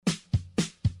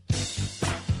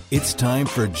It's time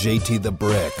for JT the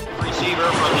Brick. Receiver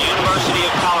from the University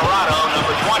of Colorado,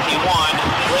 number 21,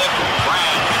 Cliff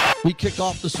Branch. We kick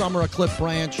off the summer of Cliff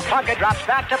Branch. Plunkett drops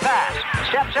back to pass.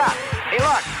 Steps up. He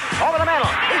looks. Over the middle.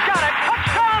 He's got it.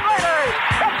 Touchdown Raiders!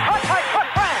 It's caught by Cliff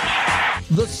Branch.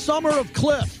 The summer of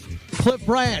Cliff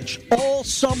Branch, all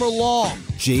summer long.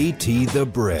 JT the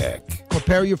Brick.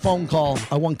 Prepare your phone call.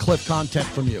 I want Cliff content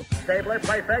from you. Stabler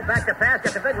plays fake back to pass.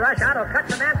 Gets a big rush. Otto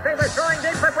cuts the man. Stabler throwing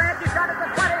deep for Branch. He's got it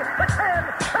to 20, the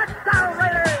 10. Touchdown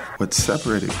Raiders! What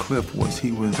separated Cliff was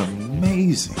he was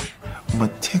amazing,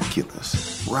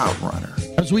 meticulous route runner.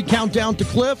 As we count down to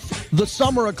Cliff, the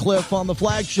summer of Cliff on the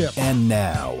flagship. And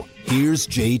now, here's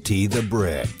JT the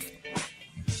Brick.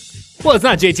 Well, it's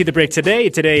not JT the Brick today.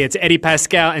 Today it's Eddie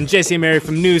Pascal and Jesse Mary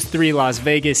from News 3 Las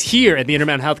Vegas here at the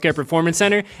Intermountain Healthcare Performance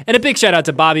Center. And a big shout out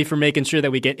to Bobby for making sure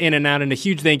that we get in and out. And a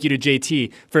huge thank you to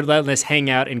JT for letting us hang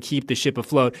out and keep the ship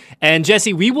afloat. And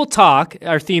Jesse, we will talk,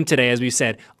 our theme today, as we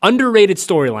said, underrated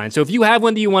storyline. So if you have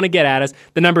one that you want to get at us,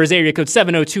 the number is area code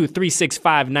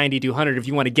 702-365-9200 if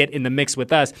you want to get in the mix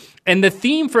with us. And the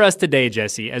theme for us today,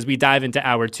 Jesse, as we dive into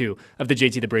hour 2 of the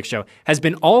JT the Brick Show, has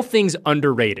been all things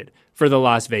underrated for the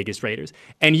Las Vegas Raiders.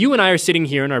 And you and I are sitting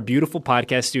here in our beautiful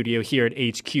podcast studio here at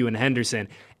HQ in Henderson,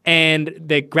 and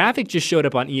the graphic just showed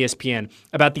up on ESPN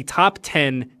about the top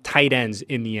 10 tight ends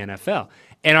in the NFL.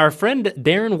 And our friend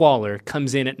Darren Waller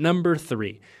comes in at number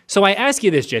 3. So I ask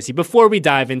you this, Jesse, before we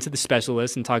dive into the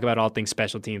specialists and talk about all things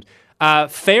special teams,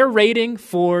 fair rating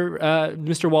for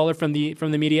Mr. Waller from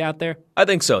the media out there? I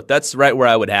think so. That's right where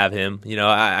I would have him. You know,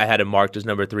 I had him marked as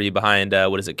number 3 behind,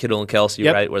 Kittle and Kelsey,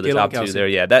 yep, right? Where the Kittle top 2 there.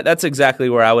 Yeah, that's exactly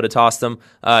where I would have tossed them.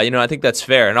 I think that's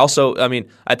fair. And also, I mean,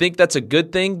 I think that's a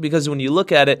good thing because when you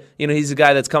look at it, he's a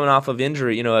guy that's coming off of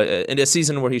injury, in a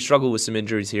season where he struggled with some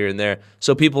injuries here and there.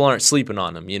 So people aren't sleeping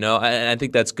on him, And I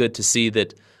think that's good to see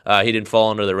that he didn't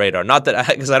fall under the radar. Not that,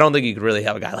 because I don't think you could really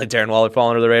have a guy like Darren Waller fall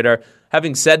under the radar.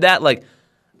 Having said that,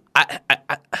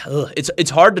 it's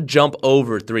hard to jump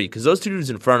over 3 because those 2 dudes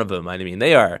in front of him, I mean,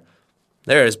 they're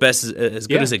as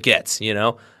good as it gets,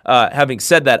 Having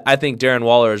said that, I think Darren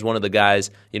Waller is one of the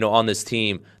guys, on this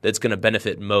team that's going to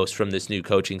benefit most from this new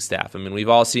coaching staff. I mean, we've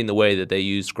all seen the way that they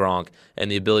used Gronk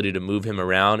and the ability to move him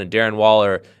around, and Darren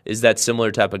Waller is that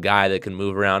similar type of guy that can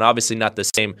move around. Obviously not the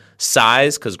same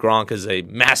size because Gronk is a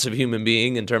massive human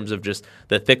being in terms of just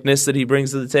the thickness that he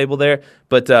brings to the table there,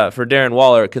 but for Darren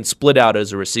Waller, it can split out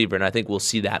as a receiver, and I think we'll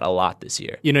see that a lot this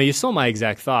year. You stole my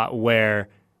exact thought where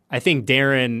I think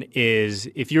Darren is,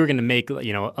 if you were going to make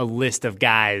a list of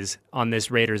guys on this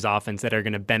Raiders offense that are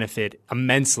going to benefit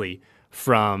immensely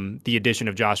from the addition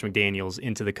of Josh McDaniels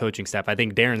into the coaching staff, I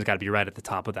think Darren's got to be right at the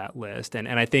top of that list. And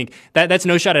I think that's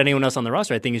no shot at anyone else on the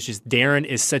roster. I think it's just Darren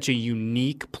is such a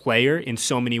unique player in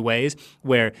so many ways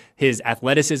where his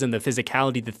athleticism, the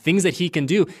physicality, the things that he can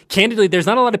do, candidly, there's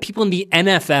not a lot of people in the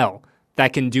NFL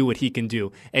that can do what he can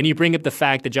do. And you bring up the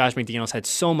fact that Josh McDaniels had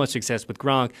so much success with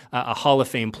Gronk, a Hall of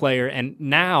Fame player, and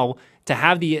now to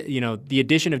have the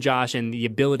addition of Josh and the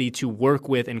ability to work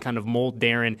with and kind of mold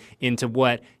Darren into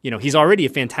what, he's already a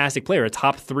fantastic player, a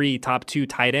top 3, top 2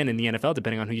 tight end in the NFL,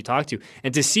 depending on who you talk to.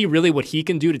 And to see really what he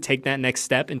can do to take that next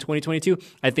step in 2022,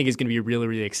 I think is going to be really,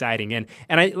 really exciting. And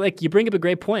I you bring up a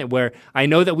great point where I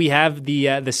know that we have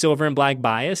the silver and black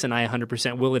bias, and I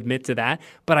 100% will admit to that.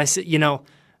 But I said,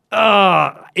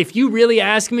 if you really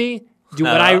ask me, who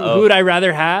would I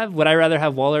rather have? Would I rather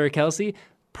have Waller or Kelsey?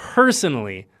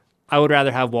 Personally, I would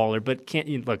rather have Waller, but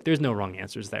look, there's no wrong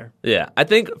answers there. Yeah, I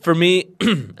think for me,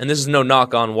 and this is no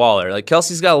knock on Waller, like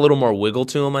Kelsey's got a little more wiggle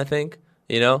to him, I think.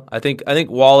 I think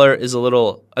Waller is a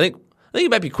little, I think he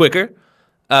might be quicker,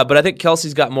 but I think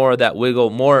Kelsey's got more of that wiggle,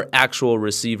 more actual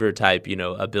receiver type,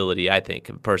 ability, I think,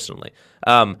 personally.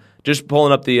 Just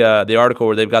pulling up the article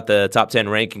where they've got the top 10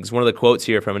 rankings. One of the quotes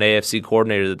here from an AFC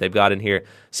coordinator that they've got in here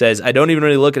says, "I don't even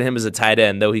really look at him as a tight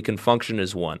end, though he can function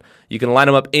as one. You can line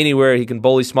him up anywhere. He can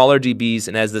bully smaller DBs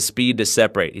and has the speed to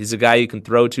separate. He's a guy you can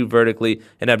throw to vertically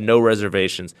and have no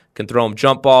reservations. Can throw him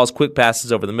jump balls, quick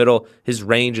passes over the middle. His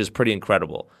range is pretty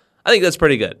incredible." I think that's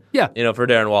pretty good. Yeah. For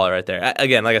Darren Waller right there.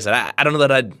 Again, like I said, I don't know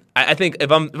that I think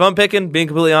if I'm picking, being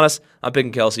completely honest, I'm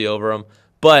picking Kelsey over him.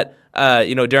 But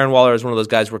Darren Waller is one of those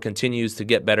guys where continues to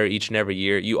get better each and every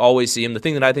year. You always see him. The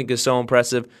thing that I think is so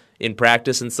impressive in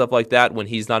practice and stuff like that, when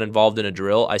he's not involved in a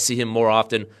drill, I see him more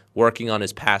often working on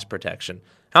his pass protection.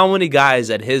 How many guys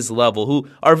at his level who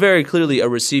are very clearly a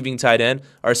receiving tight end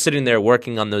are sitting there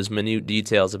working on those minute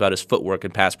details about his footwork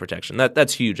and pass protection?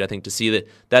 That's huge, I think, to see that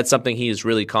that's something he is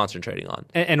really concentrating on.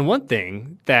 And one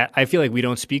thing that I feel like we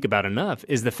don't speak about enough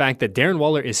is the fact that Darren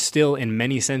Waller is still, in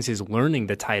many senses, learning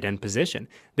the tight end position.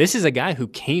 This is a guy who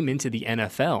came into the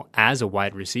NFL as a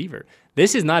wide receiver.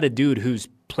 This is not a dude who's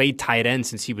played tight end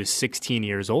since he was 16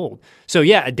 years old. So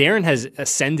yeah, Darren has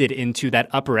ascended into that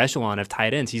upper echelon of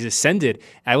tight ends. He's ascended,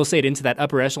 I will say it, into that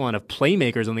upper echelon of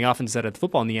playmakers on the offensive side of the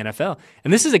football in the NFL.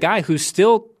 And this is a guy who's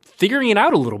still figuring it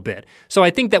out a little bit. So I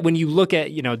think that when you look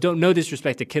at, no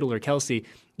disrespect to Kittle or Kelsey,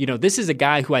 this is a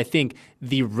guy who I think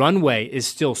the runway is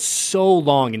still so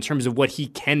long in terms of what he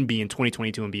can be in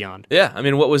 2022 and beyond. Yeah, I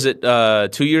mean, what was it,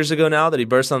 2 years ago now that he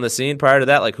burst on the scene? Prior to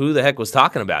that, like, who the heck was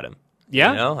talking about him?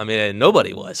 Yeah. I mean,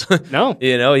 nobody was. No.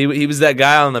 He was that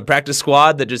guy on the practice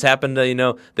squad that just happened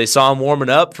to, they saw him warming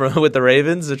up with the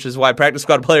Ravens, which is why practice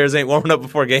squad players ain't warming up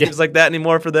before games like that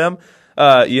anymore for them.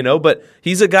 But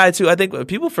he's a guy, too, I think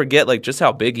people forget, like, just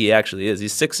how big he actually is.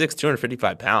 He's 6'6",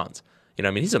 255 pounds.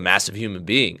 He's a massive human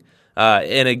being.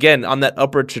 And again, on that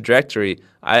upward trajectory,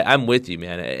 I'm with you,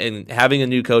 man. And having a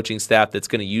new coaching staff that's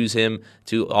going to use him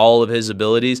to all of his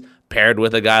abilities, paired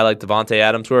with a guy like Davante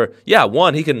Adams, where,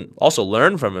 one, he can also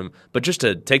learn from him, but just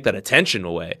to take that attention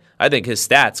away, I think his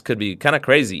stats could be kind of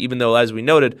crazy, even though, as we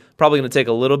noted, probably going to take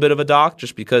a little bit of a dock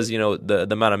just because, the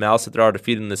amount of mouths that there are to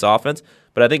feed in this offense.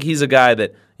 But I think he's a guy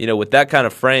that, with that kind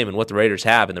of frame and what the Raiders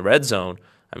have in the red zone,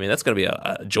 I mean, that's going to be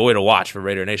a joy to watch for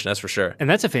Raider Nation, that's for sure. And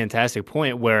that's a fantastic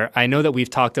point where I know that we've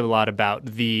talked a lot about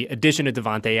the addition of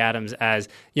Davante Adams as,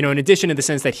 an addition in the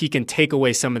sense that he can take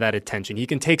away some of that attention. He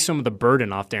can take some of the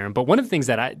burden off Darren. But one of the things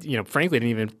that I, frankly,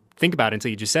 didn't even think about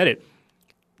until you just said it,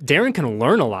 Darren can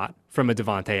learn a lot from a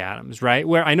Davante Adams, right?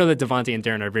 Where I know that Davante and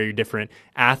Darren are very different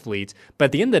athletes, but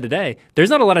at the end of the day, there's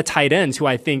not a lot of tight ends who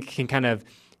I think can kind of,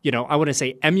 I wouldn't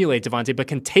say emulate Davante, but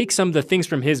can take some of the things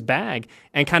from his bag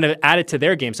and kind of add it to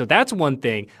their game. So that's one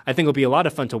thing I think will be a lot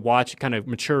of fun to watch kind of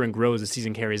mature and grow as the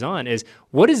season carries on is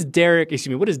what does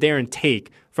Darren take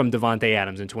from Davante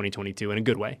Adams in 2022 in a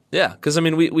good way? Yeah, because, I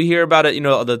mean, we hear about it,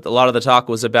 a lot of the talk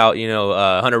was about,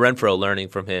 Hunter Renfrow learning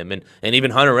from him and even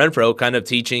Hunter Renfrow kind of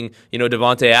teaching,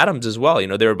 Davante Adams as well.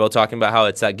 They were both talking about how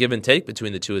it's that give and take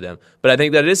between the two of them. But I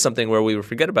think that is something where we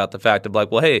forget about the fact of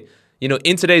like, well, hey,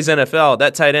 in today's NFL,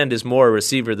 that tight end is more a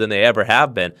receiver than they ever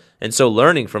have been. And so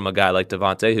learning from a guy like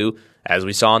Davante, who, as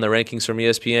we saw in the rankings from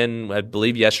ESPN, I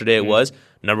believe yesterday it was,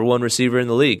 number one receiver in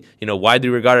the league, widely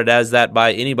regarded as that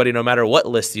by anybody, no matter what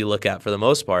list you look at for the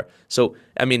most part. So,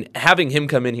 I mean, having him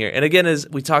come in here, and again, as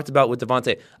we talked about with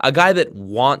Davante, a guy that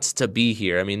wants to be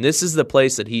here. I mean, this is the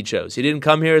place that he chose. He didn't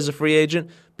come here as a free agent,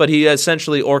 but he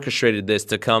essentially orchestrated this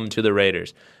to come to the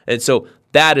Raiders. And so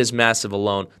that is massive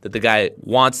alone, that the guy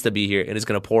wants to be here and is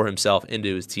going to pour himself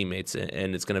into his teammates,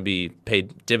 and it's going to be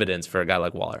paid dividends for a guy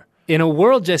like Waller. In a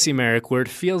world, Jesse Merrick, where it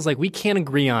feels like we can't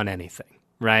agree on anything,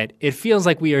 right? It feels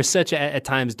like we are such at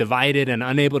times divided and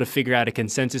unable to figure out a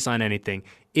consensus on anything.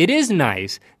 It is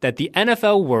nice that the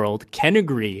NFL world can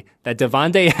agree that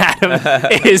Davante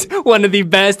Adams is one of the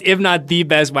best, if not the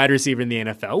best, wide receiver in the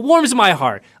NFL. It warms my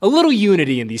heart. A little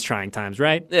unity in these trying times,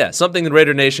 right? Yeah, something the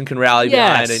Raider Nation can rally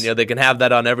behind, and they can have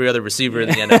that on every other receiver in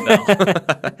the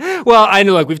NFL. Well, I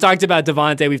know, look, we've talked about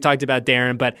Davante, we've talked about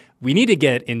Darren, but we need to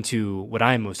get into what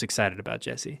I'm most excited about,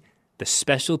 Jesse. The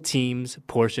special teams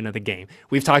portion of the game.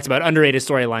 We've talked about underrated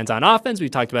storylines on offense.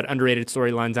 We've talked about underrated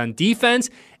storylines on defense.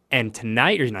 And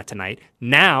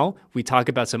now we talk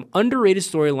about some underrated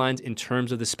storylines in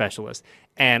terms of the specialists.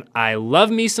 And I love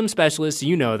me some specialists.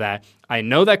 You know that. I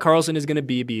know that Carlson is going to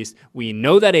be a beast. We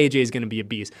know that AJ is going to be a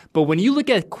beast. But when you look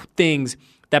at things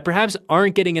that perhaps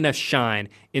aren't getting enough shine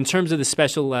in terms of the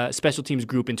special teams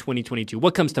group in 2022,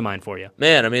 what comes to mind for you?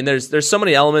 Man, I mean, there's so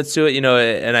many elements to it,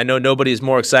 and I know nobody is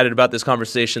more excited about this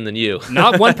conversation than you.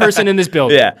 Not one person in this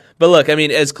building. Yeah, but look, I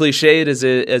mean, as cliched as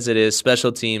it is,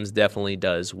 special teams definitely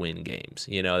does win games.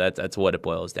 That's what it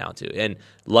boils down to. And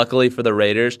luckily for the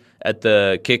Raiders, at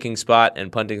the kicking spot and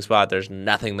punting spot, there's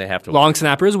nothing they have to long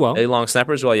snapper as well. A long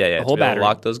snapper as well, yeah. The whole battery.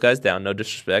 Lock those guys down, no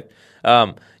disrespect.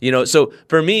 So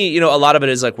for me, a lot of it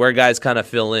is like where guys kind of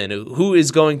fill in. Who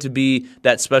is going to be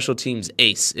that special teams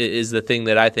ace is the thing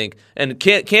that I think, and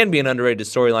can be an underrated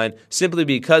storyline simply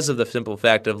because of the simple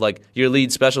fact of like your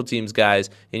lead special teams guys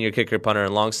and your kicker, punter,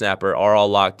 and long snapper are all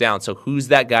locked down. So who's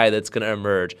that guy that's going to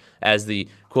emerge as the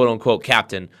quote unquote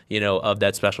captain, of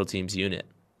that special teams unit?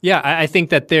 Yeah, I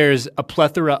think that there's a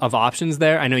plethora of options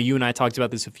there. I know you and I talked about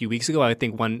this a few weeks ago. I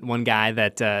think one guy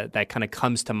that kind of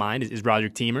comes to mind is Roger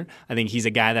Teamer. I think he's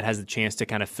a guy that has the chance to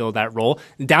kind of fill that role.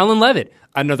 Dallin Levitt,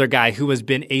 another guy who has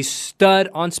been a stud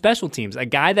on special teams, a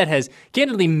guy that has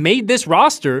candidly made this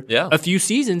roster a few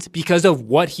seasons because of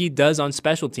what he does on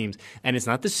special teams. And it's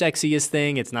not the sexiest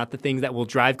thing. It's not the thing that will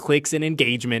drive clicks and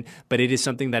engagement, but it is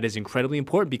something that is incredibly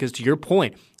important because, to your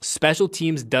point, special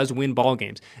teams does win ball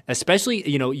games. Especially,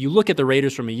 you look at the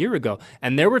Raiders from a year ago,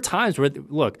 and there were times where,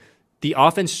 look, the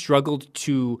offense struggled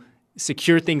to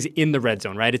secure things in the red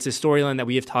zone, right? It's a storyline that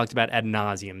we have talked about ad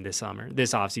nauseum this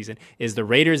offseason, is the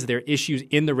Raiders, their issues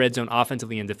in the red zone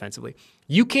offensively and defensively.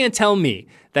 You can't tell me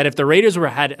that if the Raiders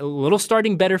had a little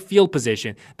starting better field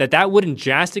position, that wouldn't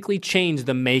drastically change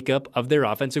the makeup of their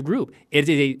offensive group. It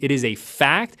is a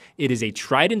fact. It is a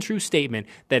tried and true statement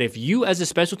that if you as a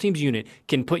special teams unit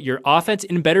can put your offense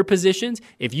in better positions,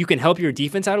 if you can help your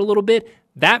defense out a little bit,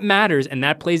 that matters, and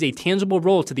that plays a tangible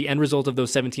role to the end result of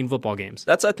those 17 football games.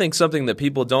 That's, I think, something that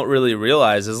people don't really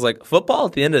realize is like football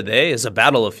at the end of the day is a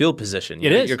battle of field position.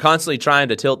 It is. You're constantly trying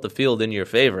to tilt the field in your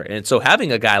favor. And so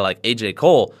having a guy like A.J.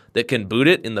 Cole that can boot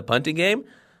it in the punting game,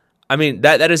 I mean,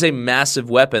 that is a massive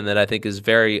weapon that I think is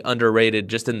very underrated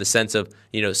just in the sense of,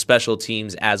 special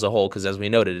teams as a whole, because as we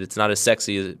noted, it's not as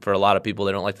sexy for a lot of people.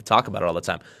 They don't like to talk about it all the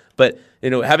time. But,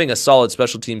 having a solid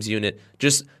special teams unit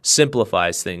just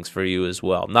simplifies things for you as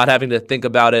well. Not having to think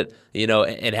about it,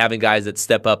 and having guys that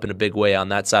step up in a big way on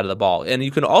that side of the ball. And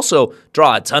you can also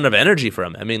draw a ton of energy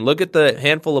from it. I mean, look at the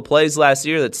handful of plays last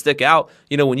year that stick out.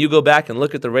 When you go back and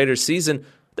look at the Raiders season,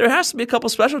 there has to be a couple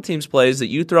special teams plays that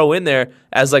you throw in there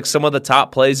as like some of the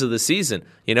top plays of the season.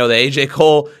 The A.J.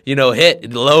 Cole,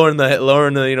 hit, lowering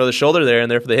the shoulder there and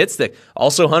there for the hit stick.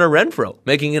 Also Hunter Renfrow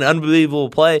making an unbelievable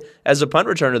play as a punt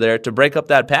returner there to break up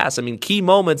that pass. I mean, key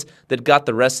moments that got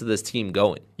the rest of this team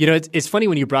going. It's funny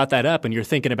when you brought that up and you're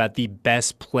thinking about the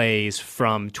best plays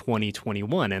from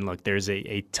 2021. And look, there's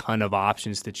a ton of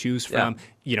options to choose from.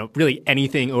 Yeah. Really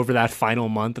anything over that final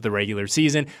month of the regular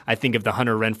season. I think of the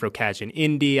Hunter Renfrow catch in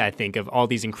Indy. I think of all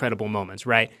these incredible moments,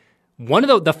 right? One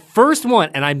of the first one,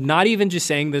 and I'm not even just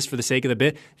saying this for the sake of the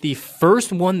bit, the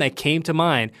first one that came to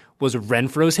mind was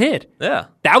Renfro's hit. Yeah.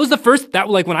 That was the first,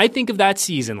 when I think of that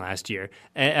season last year,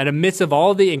 and amidst of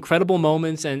all the incredible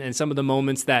moments and some of the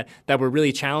moments that were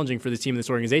really challenging for this team and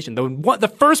this organization,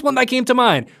 the first one that came to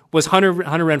mind was Hunter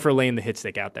Renfrow laying the hit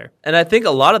stick out there. And I think a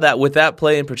lot of that with that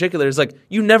play in particular is like,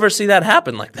 you never see that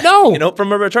happen like that. No.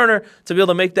 From a returner to be able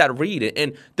to make that read.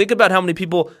 And think about how many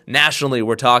people nationally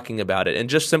were talking about it. And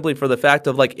just simply for the fact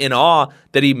of in awe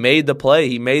that he made the play,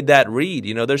 he made that read.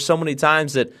 There's so many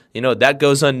times that, that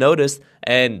goes unnoticed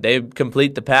and they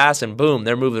complete the pass and boom,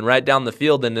 they're moving right down the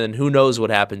field and then who knows what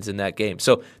happens in that game.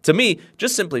 So to me,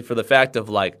 just simply for the fact of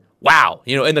wow,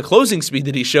 and the closing speed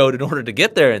that he showed in order to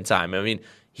get there in time. I mean,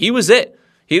 he was it.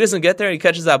 He doesn't get there, he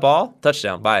catches that ball,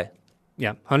 touchdown, bye.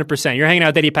 Yeah, 100%. You're hanging out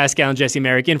with Eddie Pascal and Jesse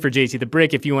Merrick in for JT the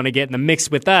Brick. If you want to get in the mix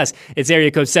with us, it's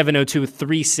area code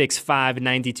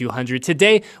 702-365-9200.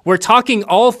 Today, we're talking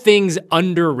all things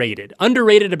underrated.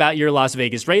 Underrated about your Las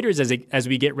Vegas Raiders as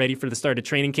we get ready for the start of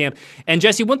training camp. And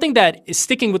Jesse, one thing that is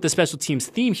sticking with the special teams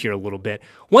theme here a little bit,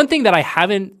 one thing that I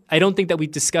don't think that we've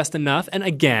discussed enough, and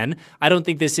again, I don't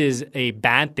think this is a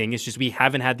bad thing, it's just we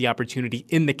haven't had the opportunity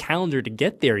in the calendar to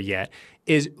get there yet,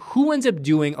 is who ends up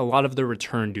doing a lot of the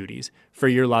return duties for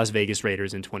your Las Vegas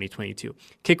Raiders in 2022.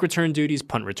 Kick return duties,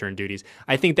 punt return duties.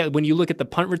 I think that when you look at the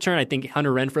punt return, I think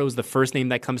Hunter Renfrow is the first name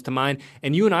that comes to mind.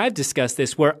 And you and I have discussed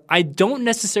this where I don't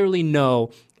necessarily know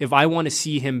if I want to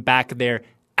see him back there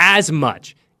as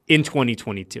much in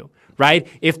 2022. Right?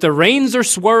 If the reins are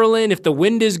swirling, if the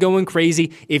wind is going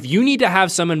crazy, if you need to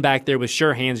have someone back there with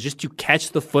sure hands just to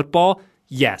catch the football,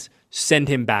 yes, send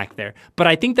him back there. But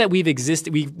I think that we've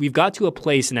got to a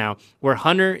place now where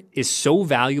Hunter is so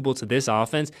valuable to this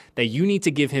offense that you need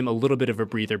to give him a little bit of a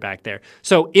breather back there.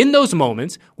 So in those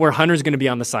moments where Hunter's going to be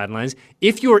on the sidelines,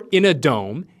 if you're in a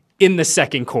dome in the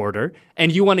second quarter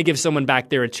and you want to give someone back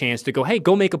there a chance to go, hey,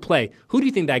 go make a play, who do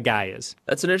you think that guy is?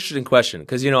 That's an interesting question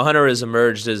because, Hunter has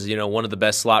emerged as, one of the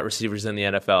best slot receivers in the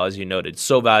NFL, as you noted.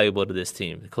 So valuable to this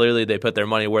team. Clearly, they put their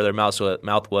money where their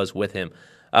mouth was with him.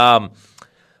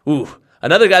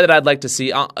 Another guy that I'd like to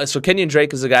see. So Kenyon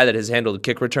Drake is a guy that has handled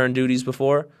kick return duties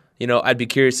before. I'd be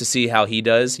curious to see how he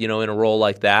does. In a role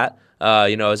like that.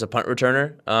 As a punt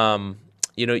returner.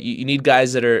 You need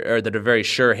guys that are very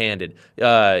sure-handed.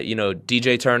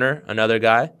 DJ Turner, another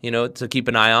guy. To keep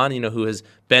an eye on. Who has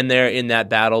been there in that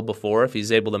battle before. If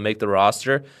he's able to make the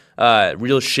roster,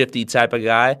 real shifty type of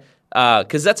guy.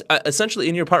 Because that's essentially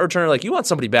in your punt returner, like you want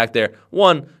somebody back there,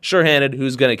 one, sure-handed,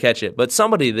 who's going to catch it, but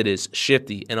somebody that is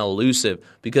shifty and elusive,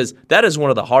 because that is one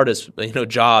of the hardest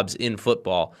jobs in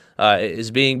football, is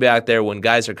being back there when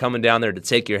guys are coming down there to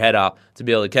take your head off, to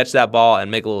be able to catch that ball and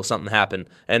make a little something happen.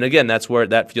 And again, that's where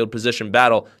that field position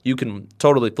battle, you can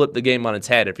totally flip the game on its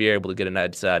head if you're able to get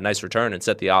a nice return and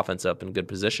set the offense up in good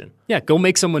position. Yeah, go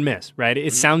make someone miss, right?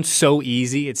 It sounds so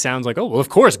easy. It sounds like, oh, well, of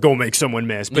course, go make someone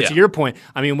miss. But to your point,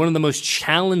 I mean, one of the most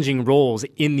challenging roles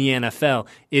in the NFL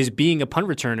is being a punt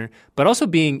returner, but also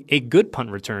being a good punt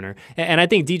returner. And I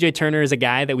think DJ Turner is a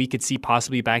guy that we could see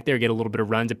possibly back there get a little bit of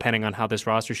run depending on how this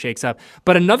roster shakes up.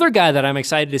 But another guy that I'm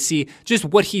excited to see just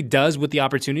what he does with the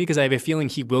opportunity, because I have a feeling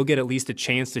he will get at least a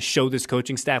chance to show this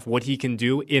coaching staff what he can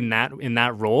do in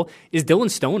that role, is Dylan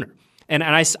Stoner. And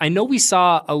I know we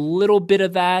saw a little bit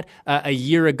of that a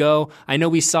year ago. I know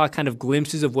we saw kind of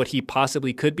glimpses of what he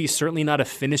possibly could be. Certainly not a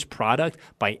finished product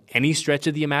by any stretch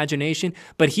of the imagination.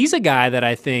 But he's a guy that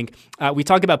I think we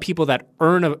talk about people that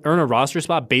earn a roster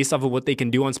spot based off of what they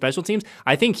can do on special teams.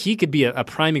 I think he could be a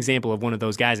prime example of one of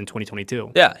those guys in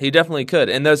 2022. Yeah, he definitely could.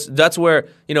 And that's where,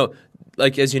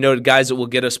 like as you noted, guys that will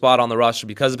get a spot on the roster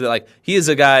because of it. Like he is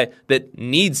a guy that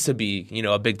needs to be,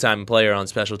 a big time player on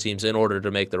special teams in order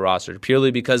to make the roster.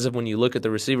 Purely because of when you look at the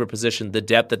receiver position, the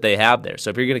depth that they have there. So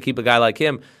if you're going to keep a guy like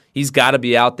him, he's got to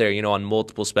be out there, on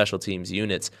multiple special teams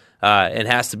units, and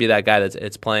has to be that guy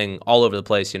that's playing all over the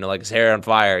place, like his hair on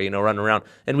fire, running around.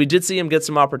 And we did see him get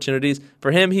some opportunities.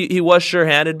 For him, he was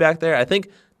sure-handed back there. I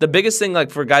think the biggest thing,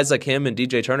 like for guys like him and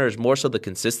DJ Turner, is more so the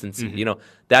consistency. Mm-hmm.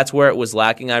 That's where it was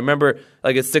lacking. I remember,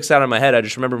 it sticks out in my head. I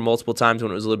just remember multiple times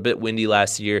when it was a little bit windy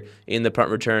last year in the punt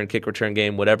return, kick return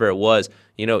game, whatever it was.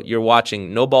 You're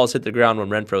watching no balls hit the ground when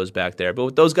Renfro's back there. But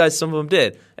with those guys, some of them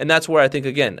did. And that's where I think,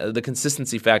 again, the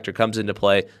consistency factor comes into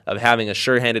play of having a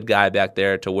sure-handed guy back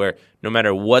there to where no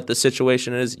matter what the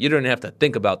situation is, you don't even have to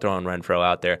think about throwing Renfro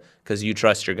out there because you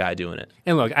trust your guy doing it.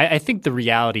 And look, I think the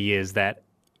reality is that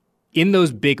in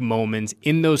those big moments,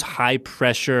 in those high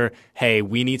pressure, hey,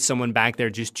 we need someone back there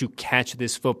just to catch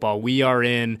this football. We are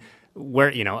in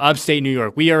upstate New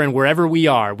York. We are in wherever we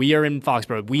are. We are in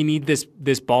Foxborough. We need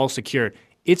this ball secured.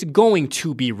 It's going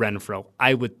to be Renfro,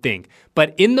 I would think.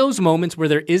 But in those moments where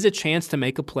there is a chance to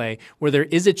make a play, where there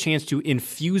is a chance to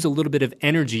infuse a little bit of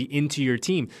energy into your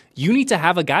team, you need to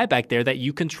have a guy back there that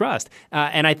you can trust.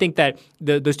 And I think that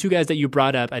those two guys that you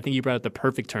brought up, I think you brought up the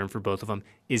perfect term for both of them,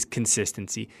 is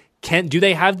consistency. Do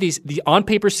they have the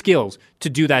on-paper skills to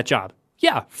do that job?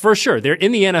 Yeah, for sure. They're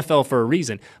in the NFL for a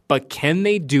reason. But can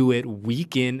they do it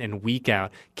week in and week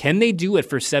out? Can they do it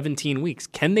for 17 weeks?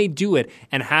 Can they do it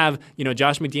and have,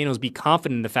 Josh McDaniels be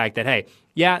confident in the fact that, hey,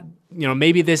 yeah,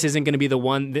 maybe this isn't going to be the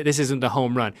one, this isn't the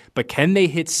home run, but can they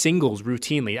hit singles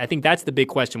routinely? I think that's the big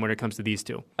question when it comes to these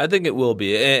two. I think it will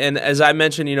be. And as I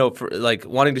mentioned, for like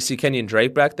wanting to see Kenyon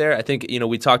Drake back there, I think,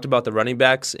 we talked about the running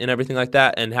backs and everything like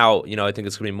that and how, I think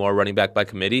it's going to be more running back by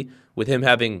committee with him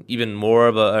having even more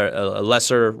of a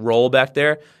lesser role back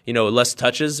there, less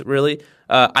touches really.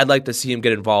 I'd like to see him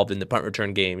get involved in the punt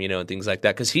return game, and things like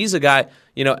that. Because he's a guy,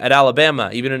 at Alabama,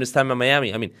 even in his time in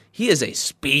Miami, he is a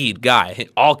speed guy,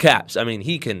 all caps.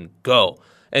 He can go.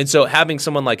 And so having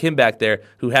someone like him back there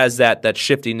who has that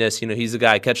shiftiness, he's a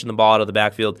guy catching the ball out of the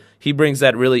backfield. He brings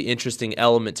that really interesting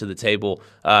element to the table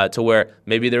to where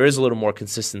maybe there is a little more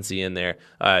consistency in there,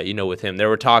 with him. There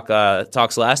were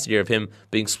talks last year of him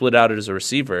being split out as a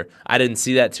receiver. I didn't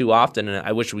see that too often, and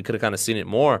I wish we could have kind of seen it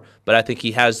more. But I think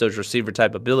he has those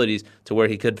receiver-type abilities to where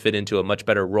he could fit into a much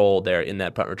better role there in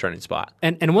that punt returning spot.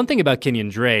 And one thing about Kenyon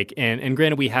Drake, and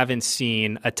granted we haven't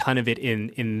seen a ton of it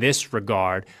in this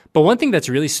regard, but one thing that's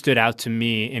really stood out to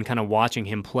me in kind of watching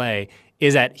him play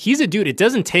is that he's a dude, it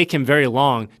doesn't take him very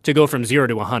long to go from 0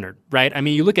 to 100, right?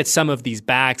 You look at some of these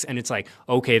backs and it's like,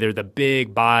 okay, they're the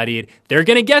big-bodied. They're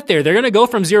going to get there. They're going to go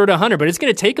from 0 to 100, but it's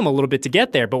going to take them a little bit to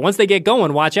get there. But once they get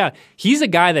going, watch out. He's a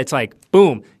guy that's like,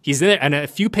 boom, he's there. And a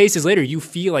few paces later, you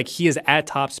feel like he is at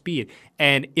top speed.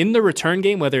 And in the return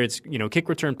game, whether it's kick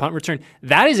return, punt return,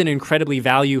 that is an incredibly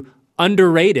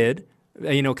underrated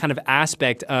kind of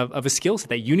aspect of a skill set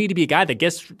that you need to be a guy that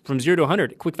gets from 0 to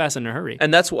 100 quick, fast, and in a hurry.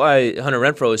 And that's why Hunter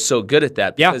Renfrow is so good at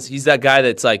that because he's that guy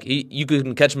that's like, you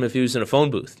can catch him if he was in a phone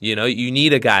booth. You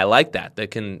need a guy like that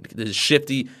is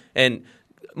shifty and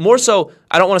more so,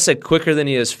 I don't want to say quicker than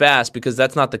he is fast because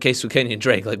that's not the case with Kenyon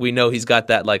Drake. Like we know he's got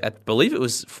that, like I believe it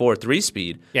was 4.3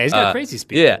 speed. Yeah, he's got crazy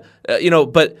speed. Yeah,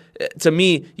 but to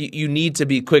me, you need to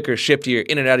be quicker, shiftier,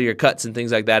 in and out of your cuts and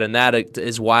things like that. And that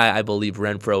is why I believe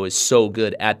Renfrow is so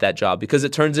good at that job, because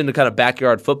it turns into kind of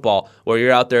backyard football where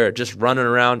you're out there just running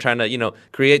around trying to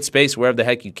create space wherever the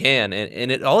heck you can.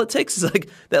 And all it takes is like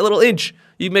that little inch.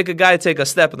 You make a guy take a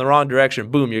step in the wrong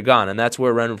direction, boom, you're gone. And that's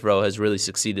where Renfrow has really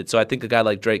succeeded. So I think a guy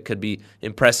like Drake could be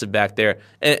impressive back there.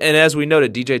 And as we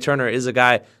noted, DJ Turner is a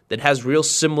guy that has real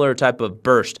similar type of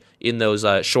burst in those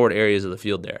short areas of the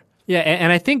field there. Yeah,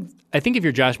 and I think if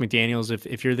you're Josh McDaniels,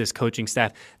 if you're this coaching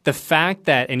staff, the fact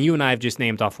that, and you and I have just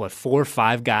named off, 4 or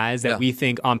 5 guys that we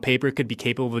think on paper could be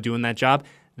capable of doing that job,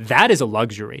 that is a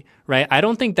luxury, right? I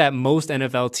don't think that most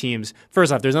NFL teams,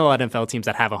 first off, there's not a lot of NFL teams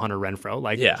that have a Hunter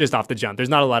Renfrow, just off the jump. There's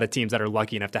not a lot of teams that are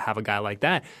lucky enough to have a guy like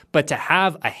that. But to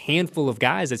have a handful of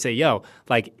guys that say,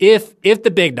 if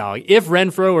the big dog, if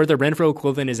Renfrow or the Renfrow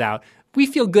equivalent is out, we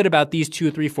feel good about these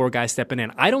 2, 3, 4 guys stepping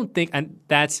in. I don't think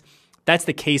that's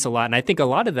the case a lot. And I think a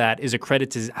lot of that is a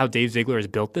credit to how Dave Ziegler has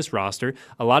built this roster.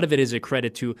 A lot of it is a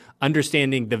credit to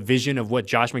understanding the vision of what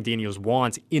Josh McDaniels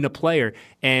wants in a player.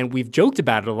 And we've joked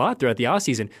about it a lot throughout the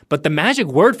offseason. But the magic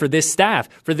word for this staff,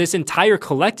 for this entire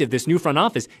collective, this new front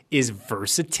office, is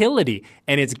versatility.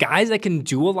 And it's guys that can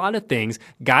do a lot of things,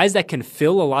 guys that can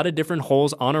fill a lot of different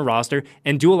holes on a roster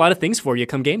and do a lot of things for you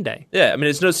come game day. Yeah, I mean,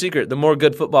 it's no secret. The more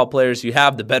good football players you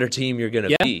have, the better team you're going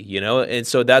to be, And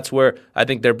so that's where I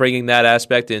think they're bringing that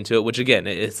aspect into it, which again,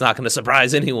 it's not going to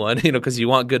surprise anyone, because you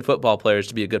want good football players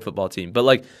to be a good football team.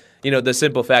 But the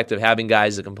simple fact of having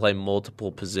guys that can play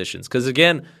multiple positions, because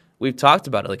again, we've talked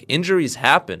about it, like injuries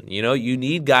happen. You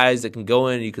need guys that can go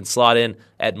in, you can slot in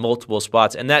at multiple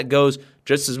spots, and that goes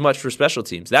just as much for special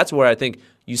teams. That's where I think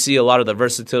you see a lot of the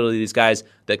versatility of these guys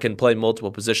that can play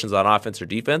multiple positions on offense or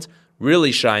defense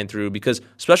really shine through, because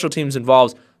special teams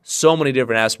involves so many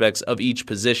different aspects of each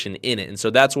position in it. And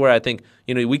so that's where I think,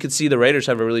 we could see the Raiders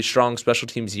have a really strong special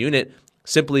teams unit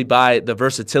simply by the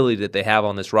versatility that they have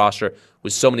on this roster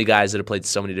with so many guys that have played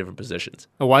so many different positions.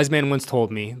 A wise man once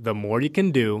told me, the more you can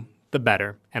do, the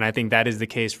better. And I think that is the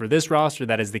case for this roster.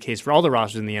 That is the case for all the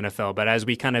rosters in the NFL. But as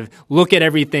we kind of look at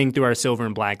everything through our silver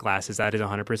and black glasses, that is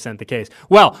 100% the case.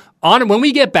 Well, when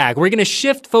we get back, we're going to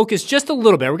shift focus just a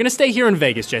little bit. We're going to stay here in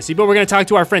Vegas, Jesse, but we're going to talk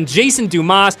to our friend Jason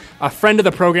Dumas, a friend of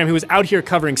the program who was out here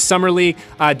covering Summer League,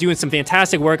 doing some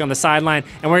fantastic work on the sideline.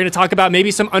 And we're going to talk about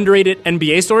maybe some underrated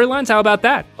NBA storylines. How about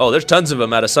that? Oh, there's tons of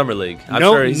them out of Summer League. I'm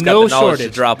sure he's got the knowledge to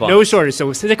drop on. No shortage.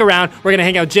 So stick around. We're going to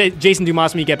hang out with Jason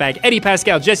Dumas when we get back. Eddie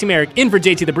Pascal, Jesse Merrick in for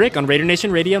JT the Brick on Raider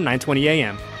Nation Radio, 920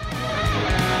 AM.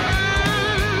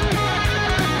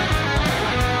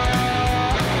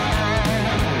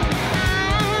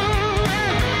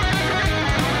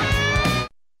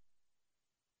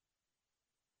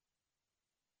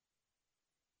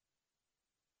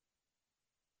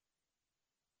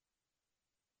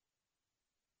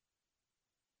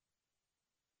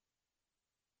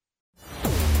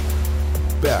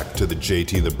 Back to the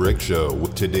JT the Brick Show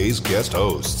with today's guest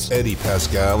hosts, Eddie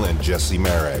Pascal and Jesse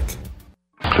Merrick.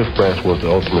 Cliff Branch was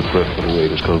the ultimate threat for the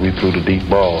Raiders because we threw the deep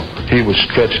ball. He would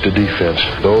stretch the defense.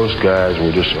 Those guys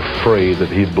were just afraid that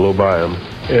he'd blow by them,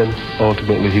 and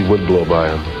ultimately he would blow by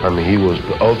them. I mean, he was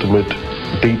the ultimate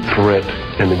deep threat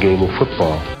in the game of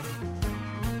football.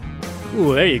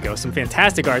 Ooh, there you go. Some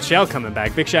fantastic Art Shell coming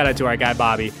back. Big shout out to our guy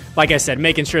Bobby. Like I said,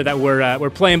 making sure that we're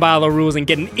playing by all the rules and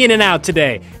getting in and out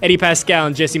today. Eddie Pascal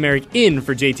and Jesse Merrick in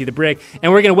for JT the Brick.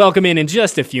 And we're going to welcome in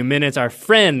just a few minutes our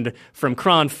friend from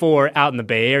Cron 4 out in the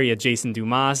Bay Area, Jason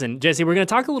Dumas. And Jesse, we're going to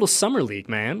talk a little Summer League,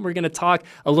 man. We're going to talk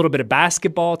a little bit of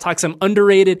basketball, talk some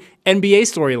underrated NBA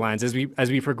storylines as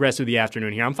we progress through the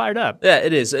afternoon here. I'm fired up. Yeah,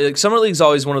 it is. Summer League's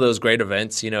always one of those great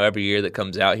events, every year that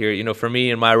comes out here. For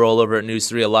me and my role over at News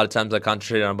 3, a lot of times I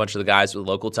concentrate on a bunch of the guys with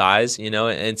local ties,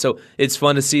 and so it's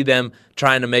fun to see them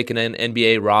trying to make an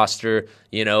NBA roster,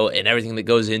 and everything that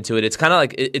goes into it. It's kind of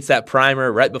like it's that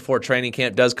primer right before training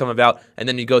camp does come about, and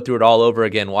then you go through it all over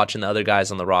again, watching the other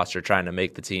guys on the roster trying to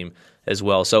make the team as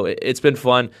well. So it's been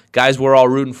fun. Guys we're all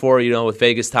rooting for, with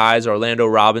Vegas ties, Orlando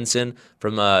Robinson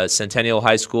from Centennial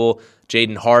High School,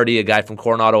 Jaden Hardy, a guy from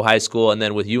Coronado High School, and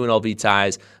then with UNLV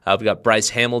ties, we've got Bryce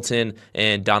Hamilton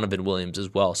and Donovan Williams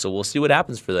as well. So we'll see what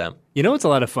happens for them. What's a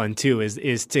lot of fun, too,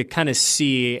 is to kind of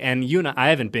see, and I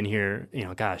haven't been here,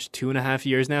 2.5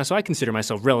 years now, so I consider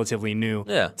myself relatively new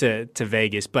to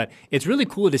Vegas. But it's really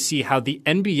cool to see how the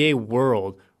NBA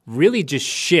world really just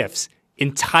shifts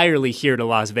entirely here to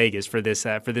Las Vegas for this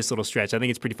little stretch. I think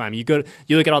it's pretty fun. You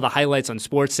look at all the highlights on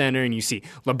SportsCenter, and you see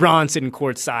LeBron sitting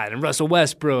courtside and Russell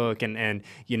Westbrook, and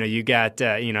you got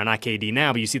not KD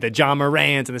now, but you see the John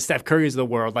Morants and the Steph Currys of the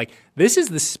world. Like, this is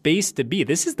the space to be.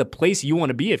 This is the place you want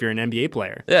to be if you're an NBA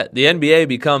player. Yeah, the NBA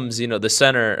becomes the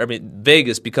center. I mean,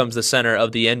 Vegas becomes the center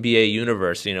of the NBA universe.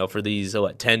 For these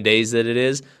 10 days that it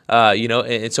is.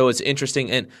 And so it's interesting.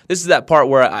 And this is that part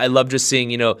where I love just seeing,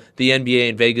 the NBA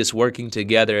and Vegas working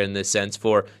together in this sense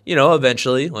for,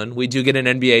 eventually when we do get an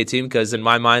NBA team, because in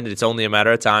my mind, it's only a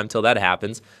matter of time till that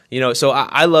happens. So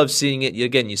I love seeing it.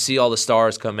 Again, you see all the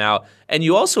stars come out, and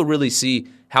you also really see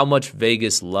how much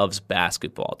Vegas loves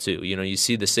basketball too. You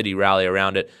see the city rally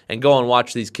around it and go and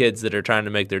watch these kids that are trying to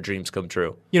make their dreams come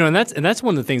true. And that's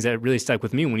one of the things that really stuck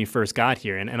with me when you first got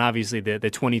here. And obviously the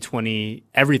 2020,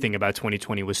 everything about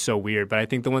 2020 was so weird. But I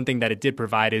think the one thing that it did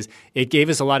provide is it gave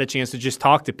us a lot of chance to just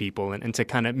talk to people and to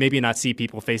kind of maybe not see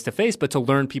people face to face, but to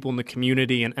learn people in the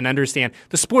community and understand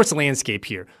the sports landscape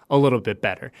here a little bit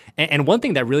better. And one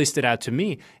thing that really stood out to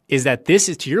me is that this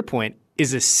is, to your point,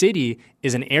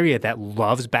 is an area that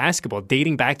loves basketball,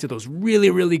 dating back to those really,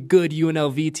 really good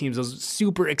UNLV teams, those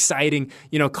super exciting,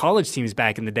 college teams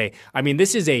back in the day. I mean,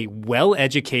 this is a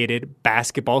well-educated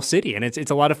basketball city, and it's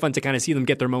a lot of fun to kind of see them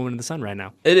get their moment in the sun right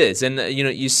now. It is, and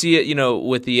you see it,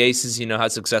 with the Aces, how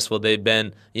successful they've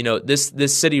been.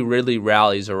 This city really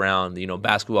rallies around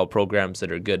basketball programs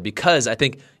that are good, because I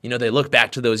think they look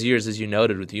back to those years, as you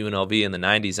noted, with UNLV in the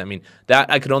 90s. I mean,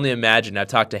 that I could only imagine. I've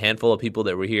talked to a handful of people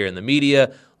that were here in the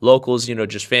media, locals,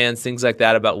 just fans, things like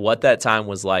that, about what that time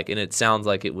was like, and it sounds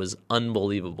like it was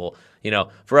unbelievable.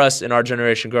 For us in our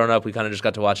generation growing up, we kind of just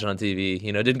got to watch it on TV,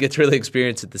 didn't get to really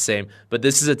experience it the same. But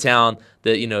this is a town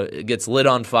that, it gets lit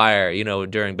on fire,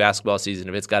 during basketball season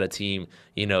if it's got a team,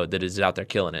 that is out there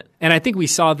killing it. And I think we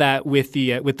saw that with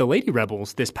the Lady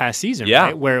Rebels this past season,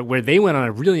 yeah. Right? Where they went on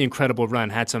a really incredible run,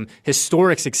 had some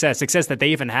historic success that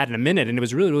they haven't had in a minute. And it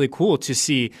was really, really cool to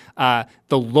see the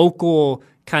local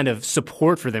kind of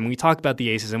support for them. We talked about the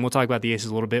Aces, and we'll talk about the Aces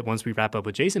a little bit once we wrap up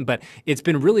with Jason, but it's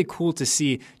been really cool to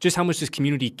see just how much this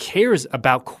community cares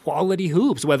about quality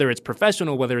hoops, whether it's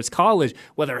professional, whether it's college,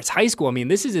 whether it's high school. I mean,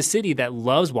 this is a city that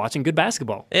loves watching good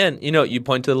basketball. And, you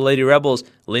point to the Lady Rebels,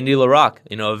 Lindy LaRock,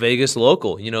 a Vegas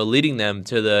local, leading them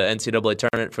to the NCAA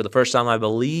tournament for the first time, I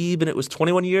believe, and it was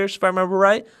 21 years, if I remember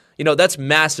right. That's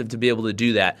massive to be able to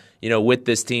do that, with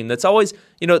this team. That's always,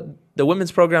 the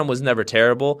women's program was never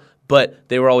terrible, but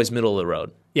they were always middle of the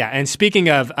road. Yeah, and speaking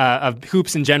of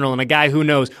hoops in general, and a guy who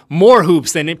knows more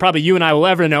hoops than probably you and I will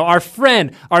ever know, our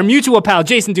friend, our mutual pal,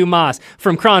 Jason Dumas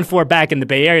from Cron 4 back in the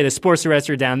Bay Area, the sports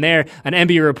director down there, an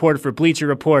NBA reporter for Bleacher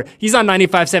Report. He's on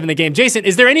 95.7 The Game. Jason,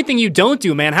 is there anything you don't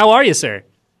do, man? How are you, sir?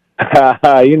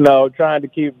 Trying to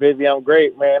keep busy. I'm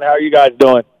great, man. How are you guys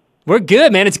doing? We're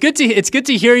good, man. It's good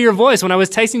to hear your voice. When I was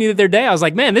texting you the other day, I was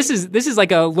like, man, this is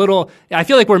like a little. I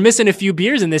feel like we're missing a few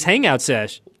beers in this hangout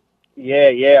sesh.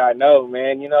 Yeah, I know,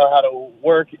 man. You know how to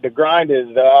work. The grind is.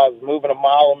 I was moving a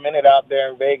mile a minute out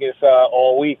there in Vegas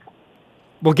all week.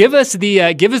 Well, give us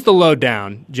the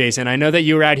lowdown, Jason. I know that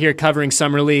you were out here covering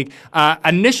Summer League.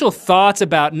 Initial thoughts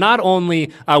about not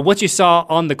only what you saw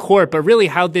on the court, but really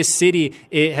how this city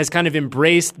has kind of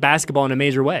embraced basketball in a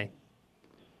major way.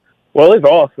 Well, it's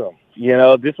awesome.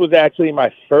 This was actually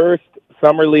my first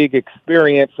Summer League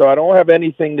experience, so I don't have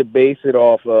anything to base it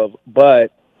off of,